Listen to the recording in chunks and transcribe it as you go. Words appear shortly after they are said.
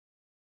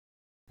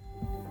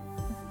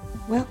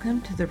Welcome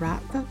to The Right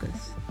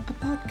Focus, a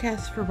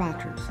podcast for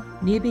writers,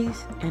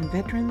 newbies, and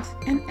veterans,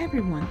 and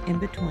everyone in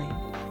between.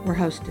 We're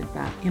hosted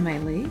by Emma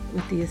Lee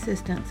with the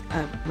assistance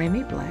of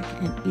Remy Black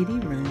and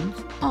Edie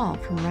Runes, all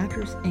from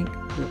Writers Inc.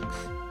 Books.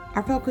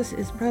 Our focus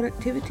is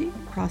productivity,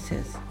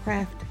 process,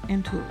 craft,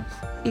 and tools.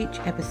 Each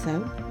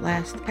episode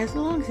lasts as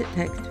long as it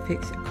takes to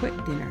fix a quick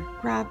dinner,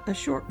 drive a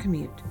short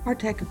commute, or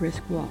take a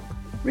brisk walk.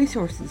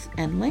 Resources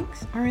and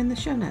links are in the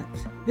show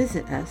notes.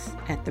 Visit us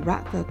at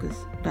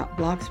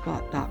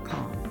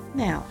therightfocus.blogspot.com.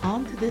 Now,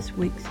 on to this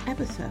week's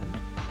episode.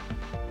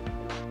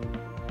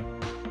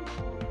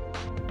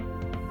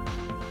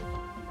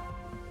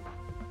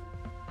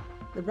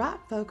 The Right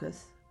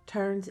Focus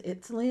turns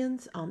its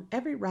lens on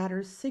every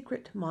writer's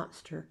secret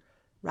monster,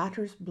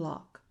 writer's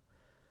block.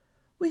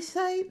 We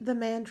say the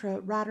mantra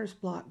writer's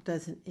block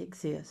doesn't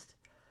exist,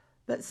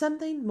 but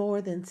something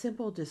more than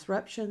simple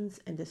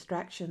disruptions and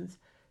distractions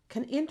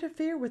can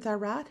interfere with our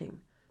writing,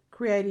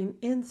 creating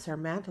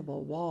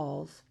insurmountable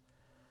walls.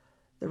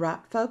 The Right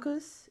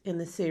Focus, in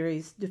the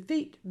series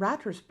Defeat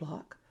Writer's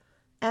Block,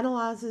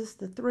 analyzes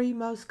the three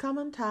most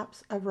common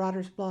types of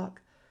writer's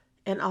block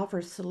and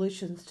offers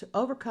solutions to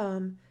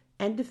overcome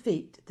and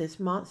defeat this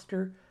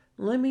monster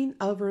looming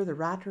over the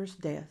writer's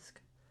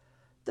desk.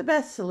 The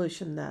best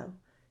solution, though,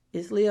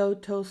 is Leo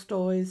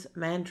Tolstoy's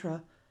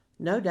mantra,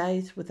 no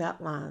days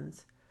without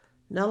lines,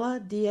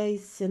 nulla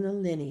dies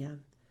sine linea.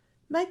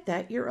 Make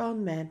that your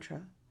own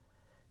mantra.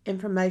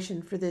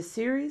 Information for this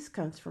series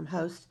comes from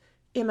host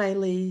Emma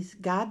Lee's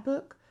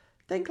guidebook,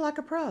 Think Like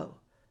a Pro,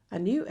 a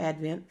new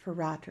advent for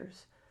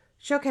writers,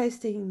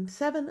 showcasing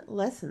 7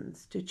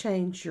 lessons to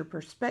change your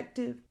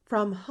perspective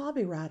from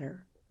hobby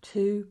writer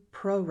to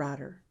pro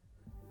writer.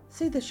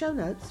 See the show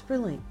notes for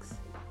links.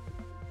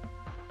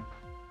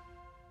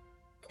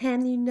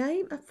 Can you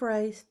name a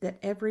phrase that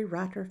every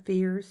writer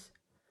fears?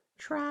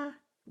 Try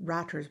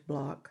writer's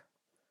block.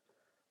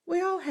 We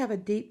all have a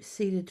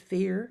deep-seated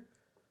fear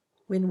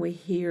when we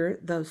hear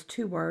those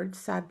two words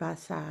side by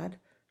side,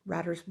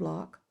 writer's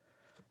block.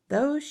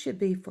 Those should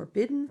be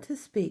forbidden to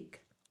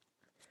speak.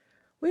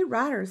 We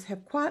writers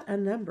have quite a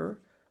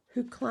number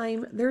who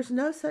claim there's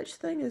no such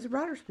thing as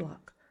writer's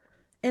block,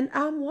 and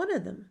I'm one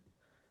of them.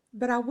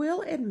 But I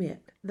will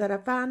admit that I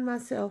find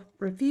myself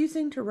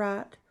refusing to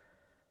write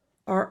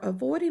or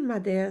avoiding my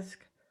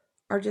desk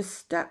or just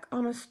stuck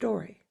on a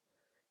story.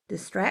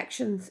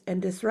 Distractions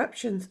and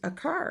disruptions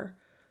occur,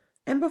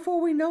 and before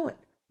we know it,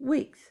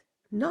 weeks,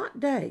 not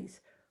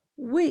days,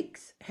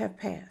 weeks have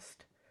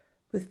passed.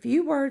 With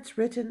few words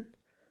written,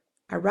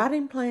 our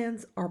writing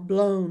plans are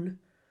blown,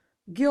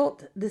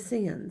 guilt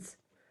descends,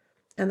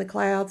 and the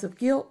clouds of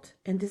guilt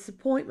and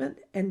disappointment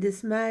and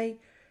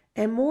dismay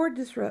and more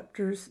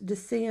disruptors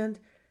descend,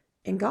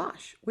 and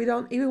gosh, we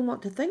don't even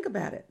want to think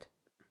about it.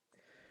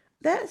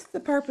 That's the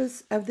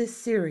purpose of this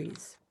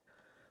series.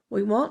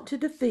 We want to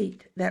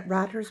defeat that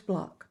writer's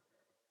block,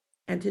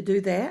 and to do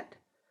that,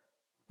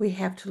 we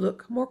have to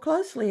look more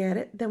closely at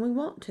it than we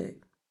want to.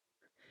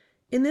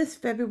 In this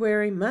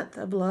February month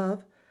of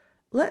love,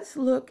 let's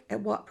look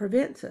at what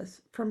prevents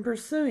us from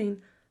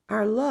pursuing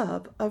our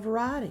love of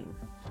writing.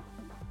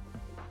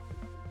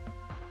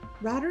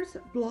 Writer's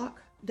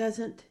block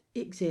doesn't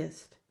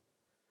exist.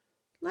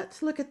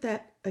 Let's look at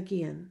that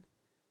again.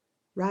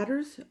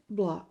 Writer's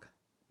block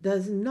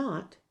does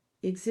not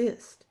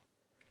exist.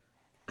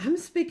 I'm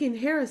speaking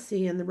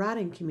heresy in the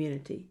writing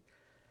community.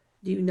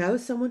 Do you know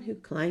someone who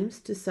claims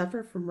to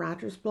suffer from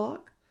writer's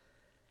block?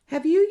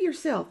 Have you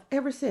yourself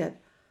ever said,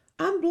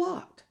 I'm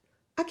blocked.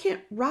 I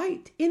can't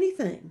write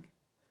anything?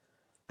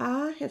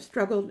 I have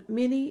struggled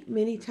many,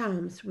 many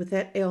times with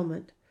that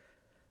ailment.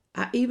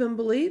 I even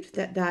believed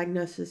that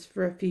diagnosis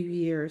for a few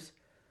years.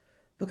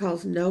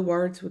 Because no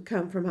words would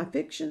come from my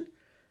fiction,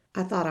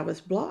 I thought I was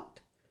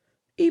blocked,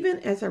 even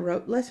as I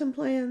wrote lesson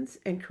plans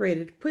and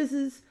created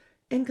quizzes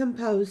and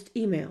composed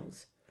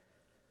emails.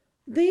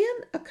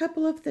 Then a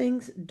couple of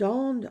things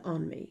dawned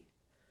on me.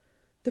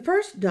 The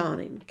first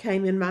dawning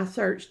came in my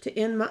search to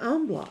end my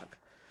own block.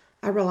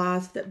 I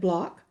realized that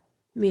block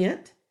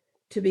meant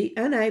to be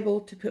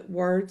unable to put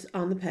words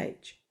on the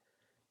page.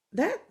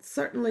 That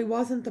certainly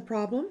wasn't the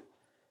problem.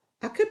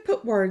 I could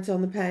put words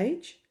on the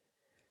page.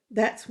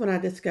 That's when I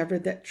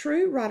discovered that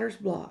true writer's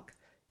block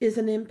is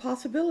an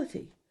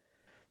impossibility.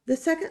 The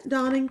second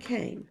dawning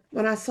came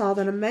when I saw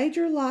that a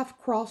major life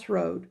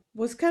crossroad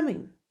was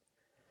coming.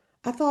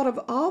 I thought of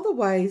all the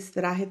ways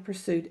that I had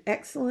pursued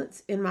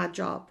excellence in my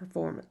job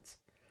performance,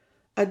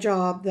 a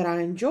job that I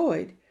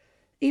enjoyed,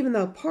 even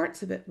though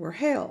parts of it were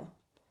hell.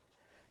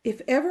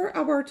 If ever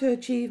I were to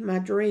achieve my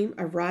dream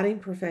of writing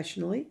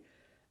professionally,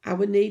 I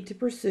would need to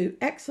pursue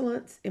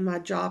excellence in my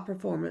job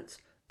performance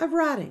of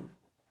writing.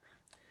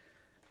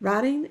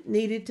 Writing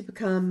needed to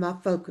become my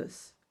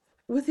focus.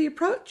 With the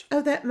approach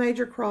of that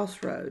major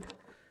crossroad,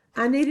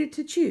 I needed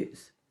to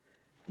choose.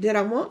 Did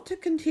I want to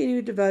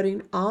continue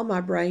devoting all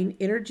my brain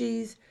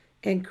energies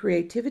and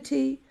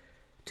creativity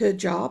to a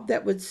job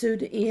that would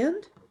soon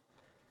end?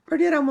 Or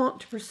did I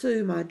want to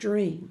pursue my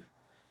dream?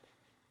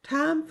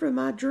 Time for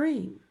my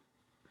dream.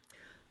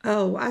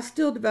 Oh, I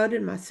still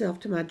devoted myself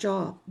to my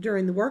job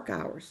during the work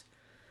hours.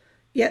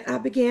 Yet I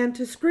began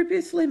to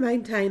scrupulously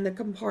maintain the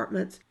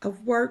compartments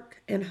of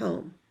work and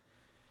home.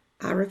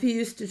 I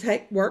refused to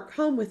take work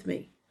home with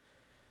me.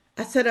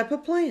 I set up a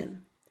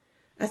plan.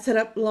 I set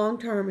up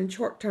long-term and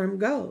short-term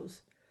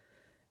goals.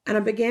 And I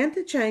began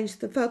to change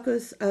the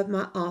focus of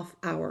my off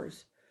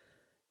hours.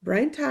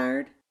 Brain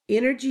tired,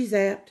 energy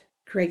zapped,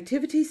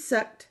 creativity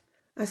sucked.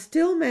 I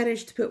still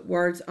managed to put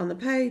words on the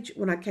page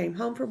when I came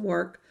home from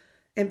work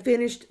and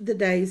finished the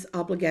day's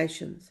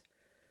obligations.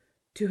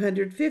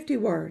 250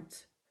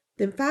 words,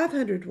 then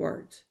 500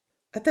 words.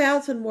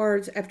 1,000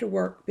 words after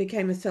work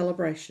became a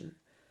celebration.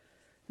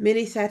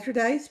 Many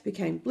Saturdays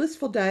became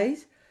blissful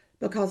days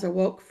because I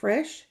woke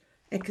fresh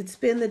and could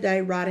spend the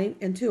day writing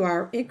in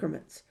 2-hour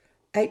increments,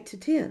 8 to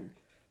 10,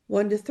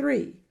 1 to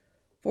 3,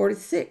 4 to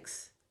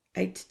 6,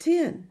 8 to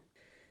 10.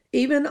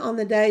 Even on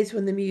the days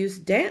when the muse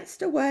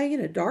danced away in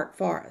a dark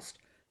forest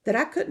that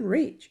I couldn't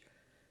reach,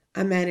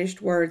 I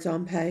managed words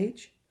on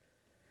page.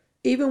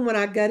 Even when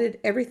I gutted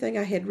everything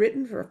I had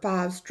written for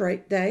 5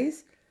 straight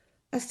days,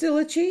 I still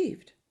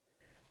achieved.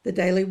 The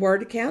daily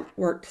word account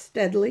worked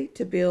steadily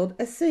to build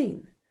a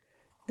scene.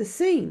 The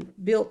scene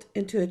built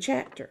into a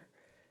chapter.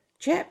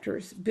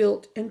 Chapters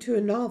built into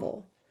a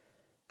novel.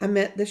 I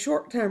met the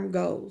short-term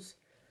goals,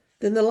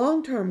 then the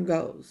long-term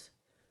goals,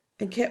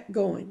 and kept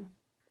going.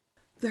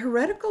 The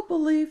heretical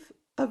belief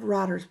of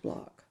writer's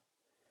block.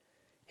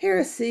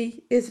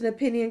 Heresy is an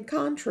opinion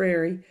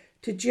contrary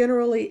to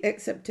generally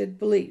accepted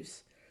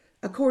beliefs,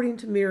 according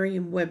to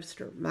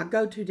Merriam-Webster, my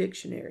go-to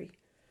dictionary.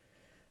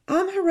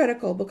 I'm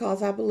heretical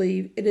because I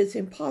believe it is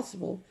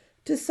impossible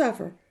to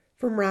suffer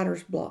from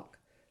writer's block.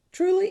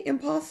 Truly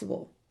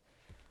impossible.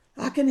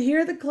 I can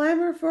hear the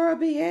clamor for a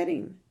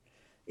beheading,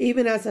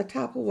 even as I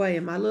type away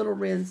in my little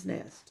wren's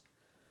nest.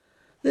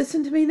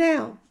 Listen to me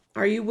now,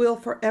 or you will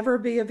forever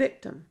be a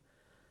victim.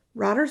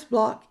 Writer's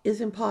block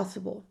is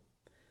impossible.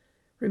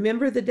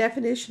 Remember the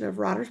definition of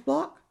writer's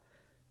block?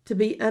 To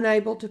be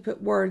unable to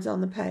put words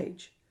on the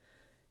page.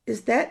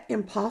 Is that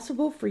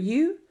impossible for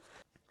you?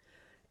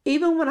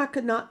 Even when I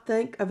could not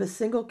think of a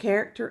single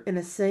character in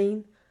a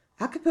scene,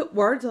 I could put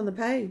words on the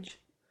page.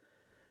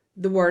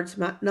 The words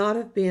might not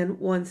have been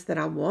ones that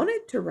I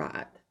wanted to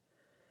write,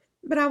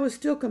 but I was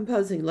still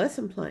composing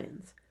lesson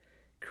plans,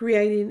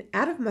 creating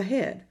out of my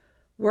head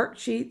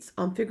worksheets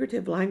on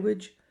figurative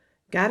language,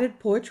 guided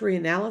poetry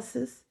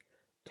analysis,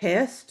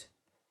 tests.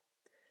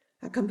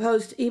 I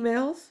composed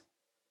emails.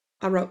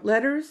 I wrote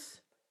letters.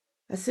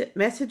 I sent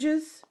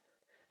messages.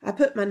 I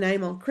put my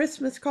name on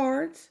Christmas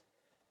cards.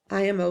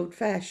 I am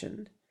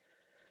old-fashioned.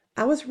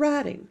 I was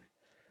writing,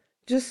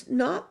 just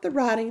not the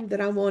writing that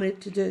I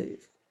wanted to do.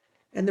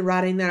 And the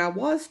writing that I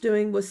was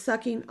doing was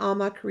sucking all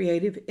my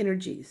creative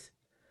energies.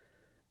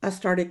 I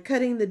started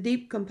cutting the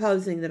deep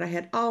composing that I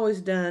had always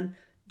done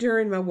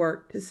during my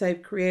work to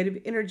save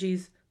creative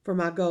energies for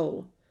my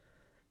goal.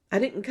 I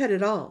didn't cut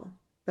it all,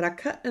 but I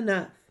cut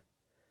enough.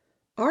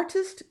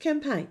 Artists can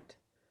paint.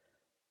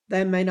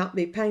 They may not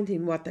be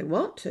painting what they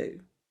want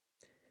to.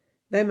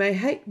 They may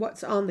hate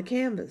what's on the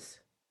canvas.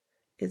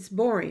 It's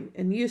boring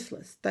and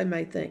useless, they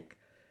may think.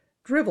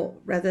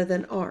 Drivel rather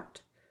than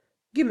art.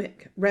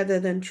 Gimmick rather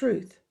than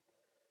truth.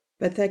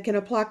 But they can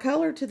apply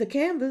color to the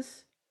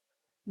canvas.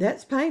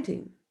 That's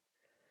painting.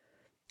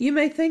 You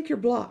may think you're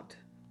blocked,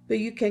 but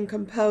you can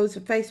compose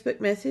a Facebook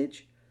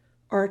message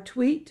or a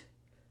tweet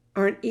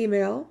or an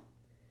email.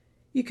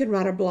 You can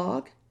write a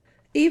blog.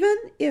 Even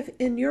if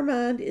in your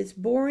mind it's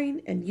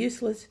boring and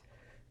useless,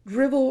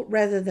 drivel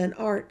rather than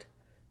art,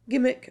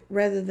 gimmick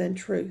rather than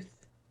truth.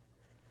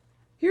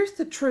 Here's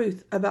the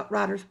truth about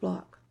writer's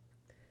block.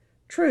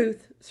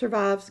 Truth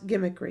survives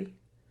gimmickry.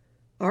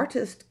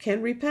 Artists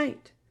can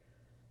repaint.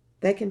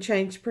 They can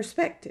change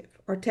perspective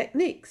or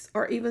techniques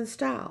or even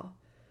style.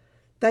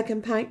 They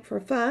can paint for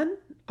fun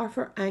or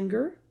for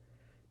anger,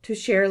 to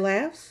share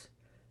laughs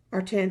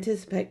or to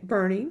anticipate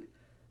burning,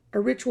 a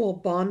ritual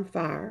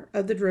bonfire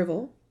of the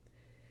drivel.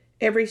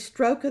 Every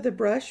stroke of the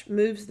brush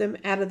moves them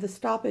out of the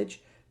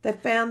stoppage they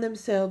found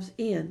themselves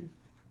in.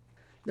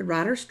 The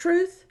writer's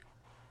truth?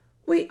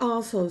 We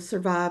also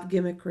survive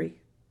gimmickry.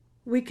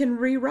 We can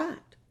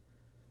rewrite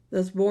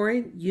those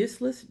boring,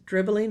 useless,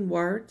 dribbling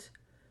words.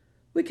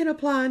 We can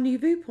apply a new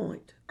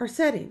viewpoint or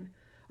setting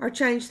or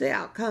change the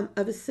outcome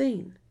of a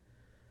scene.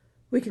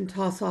 We can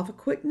toss off a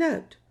quick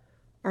note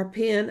or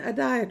pen a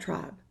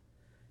diatribe,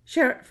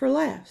 share it for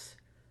laughs,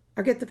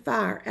 or get the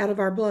fire out of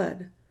our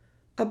blood,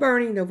 a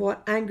burning of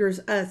what angers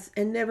us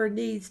and never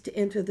needs to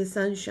enter the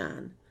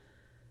sunshine.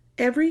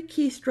 Every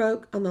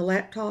keystroke on the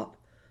laptop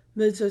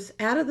moves us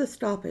out of the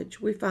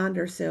stoppage we find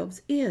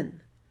ourselves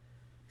in.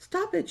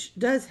 Stoppage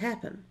does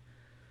happen.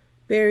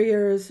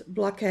 Barriers,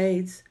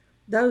 blockades,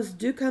 those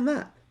do come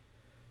up.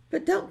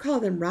 But don't call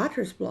them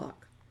writer's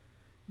block.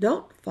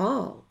 Don't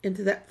fall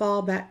into that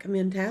fallback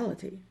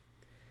mentality.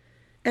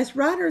 As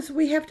writers,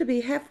 we have to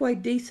be halfway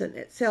decent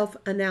at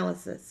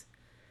self-analysis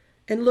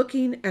and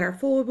looking at our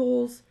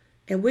foibles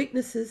and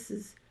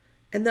weaknesses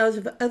and those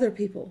of other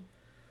people.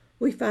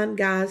 We find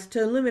guides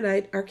to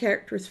eliminate our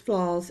characters'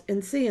 flaws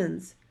and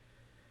sins.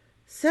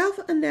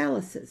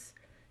 Self-analysis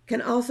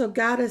can also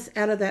guide us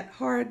out of that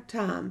hard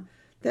time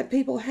that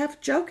people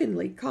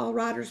half-jokingly call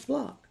writer's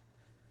block.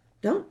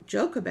 Don't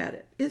joke about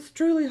it. It's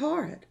truly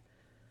hard.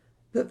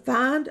 But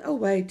find a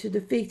way to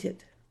defeat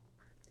it.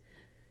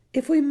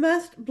 If we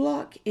must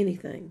block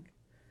anything,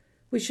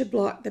 we should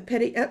block the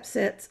petty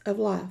upsets of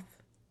life.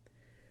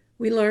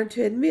 We learn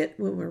to admit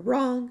when we're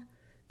wrong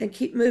and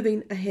keep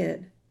moving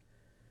ahead.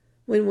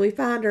 When we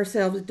find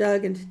ourselves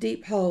dug into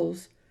deep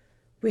holes,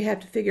 we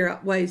have to figure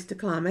out ways to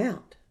climb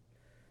out,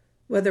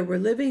 whether we're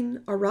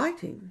living or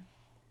writing.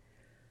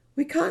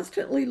 We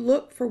constantly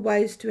look for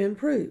ways to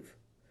improve.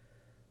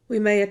 We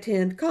may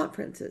attend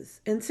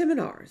conferences and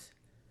seminars,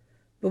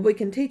 but we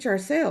can teach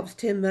ourselves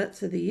 10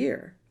 months of the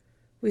year.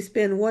 We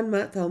spend 1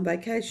 month on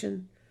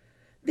vacation.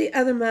 The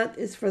other month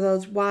is for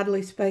those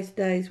widely spaced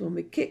days when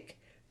we kick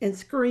and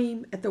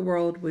scream at the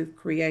world we've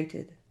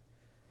created.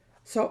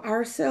 So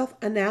our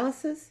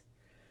self-analysis,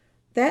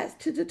 that's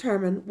to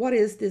determine what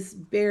is this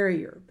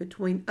barrier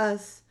between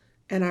us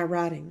and our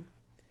writing.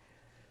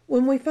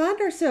 When we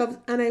find ourselves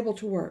unable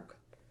to work,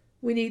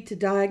 we need to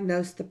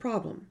diagnose the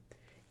problem.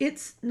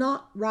 It's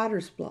not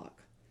writer's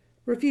block.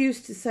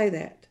 Refuse to say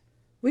that.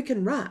 We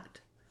can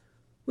write.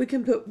 We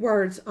can put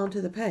words onto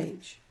the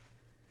page.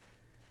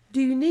 Do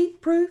you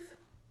need proof?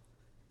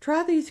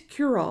 Try these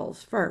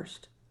cure-alls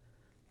first.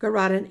 Go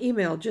write an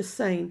email just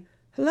saying,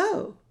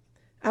 "Hello,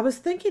 I was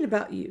thinking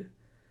about you.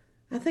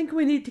 I think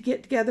we need to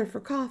get together for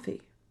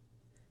coffee."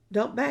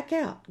 Don't back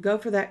out. Go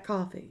for that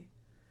coffee.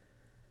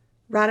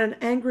 Write an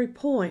angry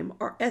poem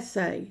or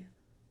essay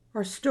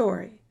or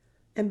story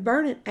and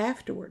burn it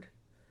afterward.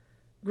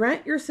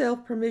 Grant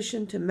yourself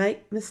permission to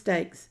make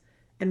mistakes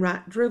and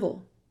write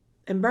drivel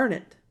and burn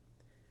it.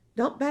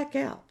 Don't back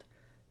out.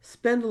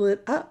 Spindle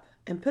it up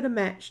and put a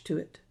match to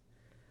it.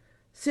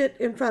 Sit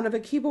in front of a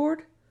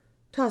keyboard,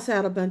 toss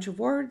out a bunch of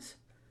words,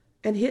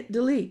 and hit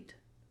delete.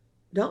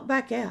 Don't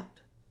back out.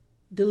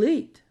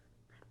 Delete.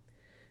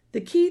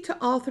 The key to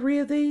all three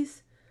of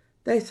these,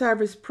 they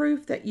serve as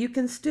proof that you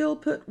can still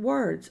put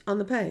words on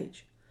the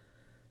page.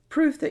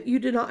 Proof that you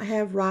do not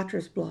have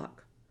writer's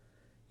block.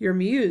 Your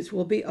muse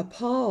will be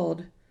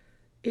appalled.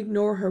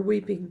 Ignore her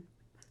weeping.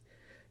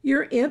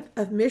 Your imp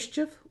of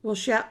mischief will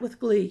shout with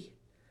glee.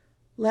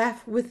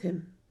 Laugh with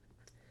him.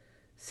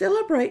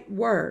 Celebrate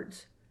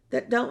words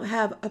that don't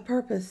have a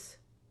purpose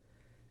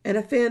and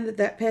offend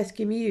that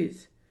pesky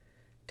muse.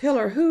 Tell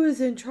her who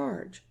is in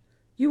charge.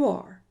 You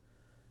are.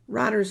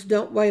 Writers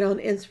don't wait on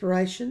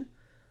inspiration.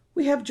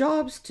 We have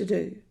jobs to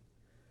do.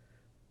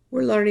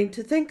 We're learning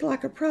to think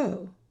like a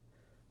pro.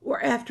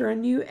 We're after a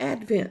new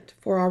advent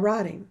for our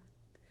writing.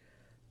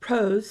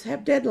 Pros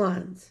have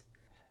deadlines.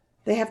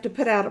 They have to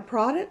put out a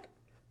product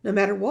no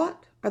matter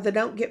what, or they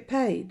don't get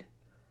paid.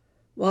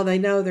 While they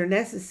know their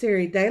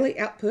necessary daily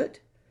output,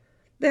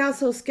 they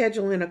also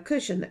schedule in a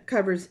cushion that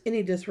covers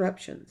any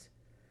disruptions.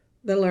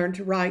 They learn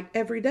to write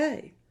every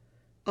day,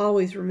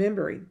 always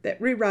remembering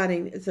that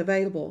rewriting is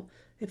available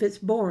if it's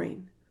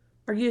boring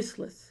or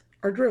useless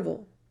or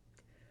drivel.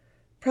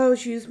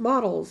 Pros use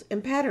models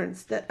and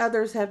patterns that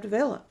others have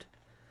developed.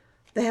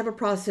 They have a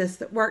process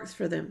that works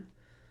for them,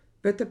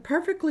 but they're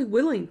perfectly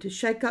willing to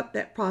shake up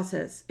that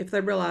process if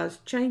they realize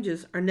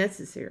changes are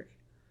necessary.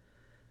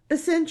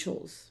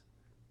 Essentials.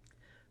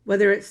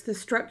 Whether it's the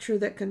structure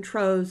that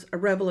controls a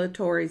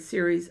revelatory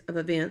series of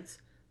events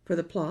for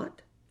the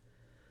plot,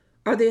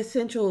 or the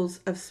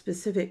essentials of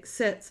specific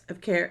sets of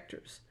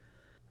characters.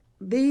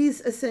 These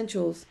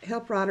essentials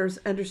help writers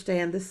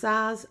understand the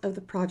size of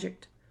the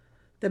project,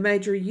 the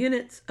major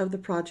units of the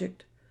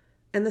project,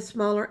 and the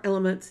smaller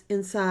elements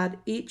inside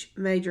each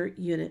major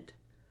unit.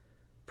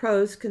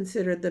 Pros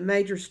consider the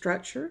major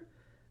structure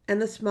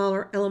and the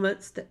smaller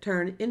elements that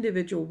turn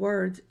individual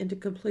words into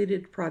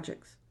completed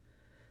projects.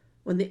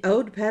 When the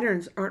old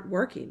patterns aren't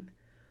working,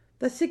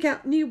 they seek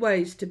out new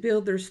ways to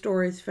build their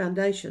story's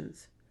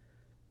foundations.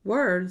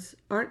 Words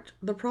aren't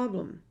the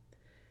problem.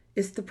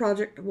 It's the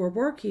project we're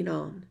working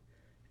on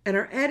and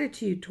our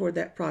attitude toward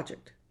that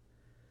project.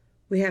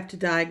 We have to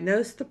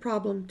diagnose the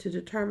problem to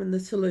determine the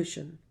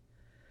solution.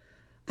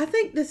 I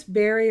think this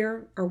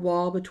barrier or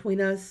wall between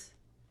us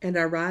and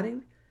our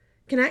writing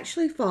can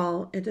actually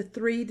fall into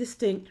 3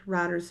 distinct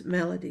writers'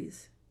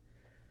 melodies.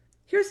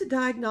 Here's a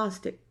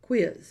diagnostic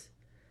quiz.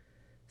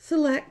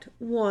 Select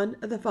one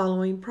of the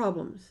following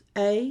problems,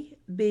 A,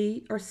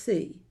 B, or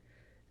C.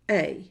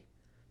 A.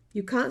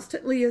 You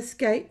constantly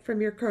escape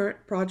from your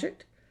current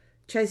project,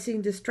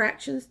 chasing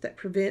distractions that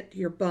prevent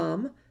your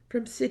bum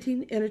from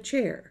sitting in a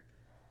chair.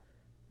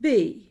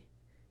 B.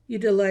 You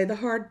delay the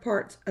hard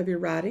parts of your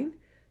writing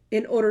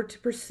in order to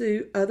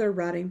pursue other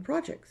writing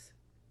projects.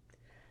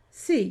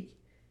 C.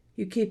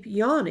 You keep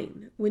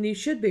yawning when you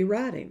should be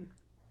writing.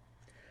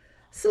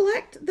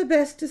 Select the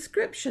best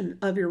description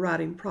of your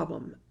writing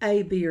problem,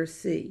 A, B, or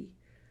C.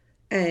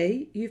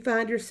 A. You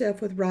find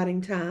yourself with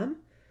writing time,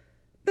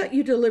 but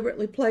you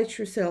deliberately place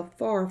yourself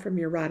far from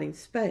your writing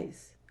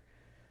space.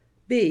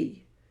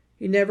 B.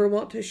 You never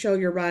want to show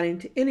your writing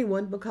to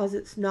anyone because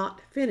it's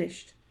not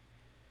finished.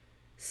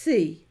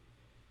 C.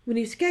 When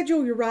you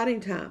schedule your writing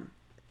time,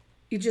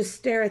 You just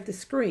stare at the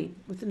screen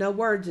with no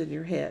words in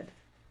your head.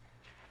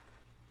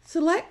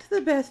 Select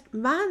the best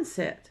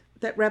mindset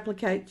that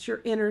replicates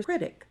your inner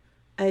critic,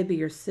 A,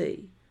 B, or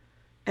C.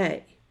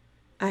 A,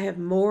 I have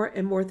more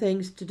and more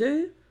things to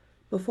do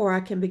before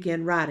I can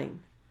begin writing.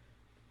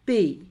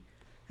 B,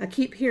 I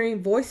keep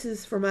hearing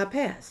voices from my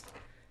past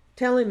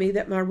telling me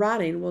that my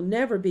writing will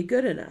never be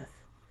good enough.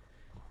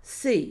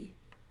 C,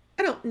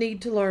 I don't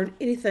need to learn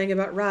anything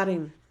about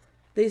writing.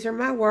 These are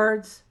my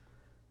words.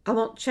 I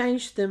won't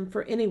change them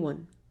for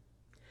anyone.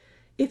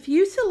 If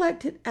you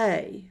selected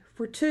A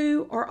for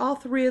 2 or all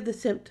 3 of the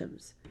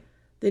symptoms,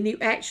 then you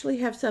actually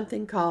have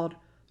something called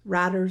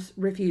writer's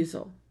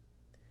refusal.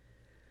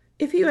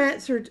 If you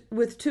answered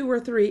with 2 or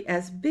 3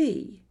 as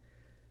B,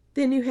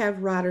 then you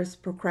have writer's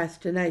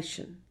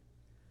procrastination.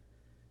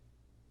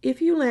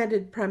 If you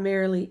landed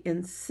primarily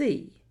in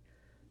C,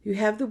 you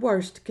have the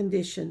worst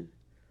condition,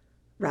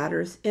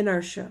 writer's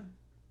inertia.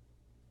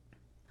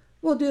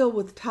 We'll deal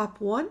with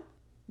top 1,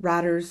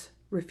 writer's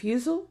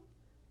refusal,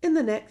 in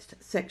the next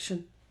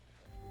section.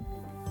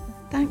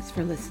 Thanks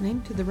for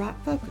listening to The Write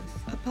Focus,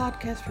 a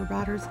podcast for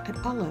writers at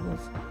all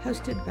levels,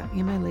 hosted by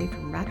Emma Lee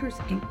from Writers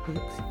Inc.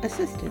 Books,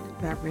 assisted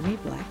by Remy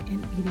Black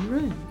and Edie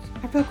Runes.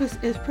 Our focus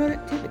is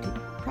productivity,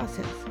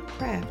 process,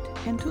 craft,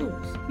 and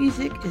tools.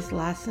 Music is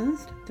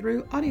licensed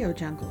through Audio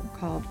Jungle,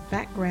 called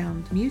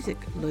Background Music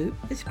Loop.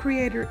 Its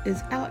creator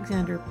is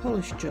Alexander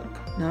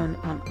Polishchuk, known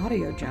on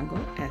Audio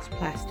Jungle as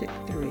Plastic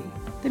 3.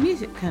 The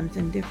music comes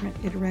in different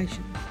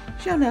iterations.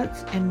 Show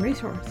notes and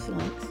resource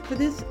links for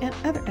this and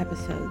other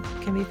episodes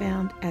can be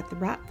found at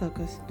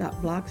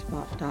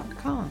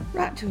thewritefocus.blogspot.com.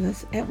 Write to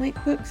us at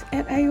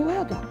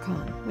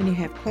winkbooks@aol.com when you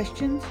have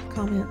questions,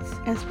 comments,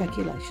 and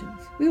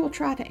speculations. We will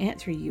try to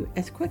answer you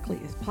as quickly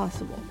as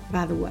possible.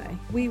 By the way,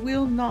 we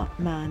will not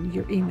mind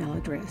your email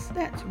address.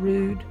 That's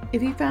rude.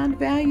 If you find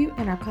value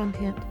in our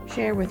content,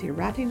 share with your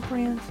writing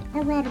friends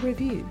or write a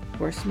review.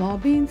 We're small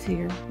beans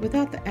here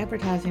without the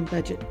advertising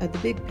budget of the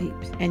big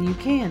peeps, and you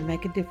can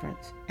make a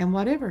difference. And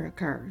whatever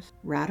occurs,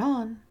 write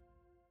on.